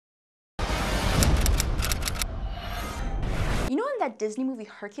that Disney movie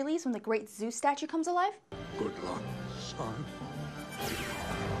Hercules when the great Zeus statue comes alive? Good luck, son.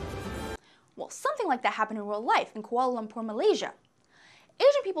 Well, something like that happened in real life in Kuala Lumpur, Malaysia.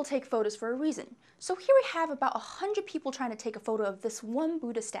 Asian people take photos for a reason, so here we have about 100 people trying to take a photo of this one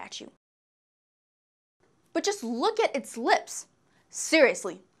Buddha statue. But just look at its lips.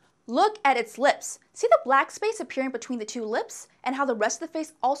 Seriously, look at its lips. See the black space appearing between the two lips and how the rest of the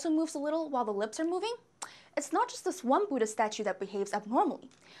face also moves a little while the lips are moving? It's not just this one Buddha statue that behaves abnormally.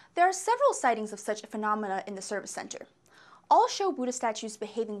 There are several sightings of such a phenomena in the service center. All show Buddha statues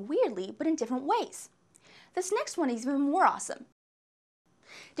behaving weirdly but in different ways. This next one is even more awesome.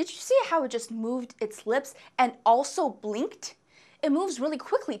 Did you see how it just moved its lips and also blinked? It moves really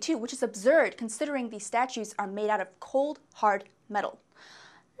quickly too, which is absurd considering these statues are made out of cold, hard metal.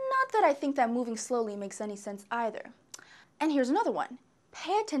 Not that I think that moving slowly makes any sense either. And here's another one.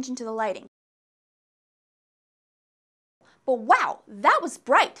 Pay attention to the lighting. But wow, that was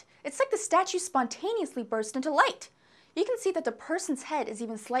bright! It's like the statue spontaneously burst into light. You can see that the person's head is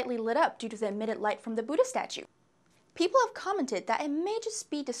even slightly lit up due to the emitted light from the Buddha statue. People have commented that it may just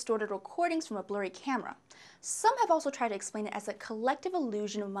be distorted recordings from a blurry camera. Some have also tried to explain it as a collective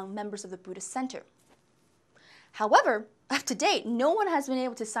illusion among members of the Buddhist center. However, up to date, no one has been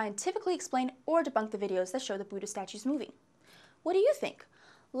able to scientifically explain or debunk the videos that show the Buddha statues moving. What do you think?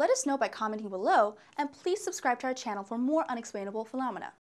 Let us know by commenting below, and please subscribe to our channel for more unexplainable phenomena.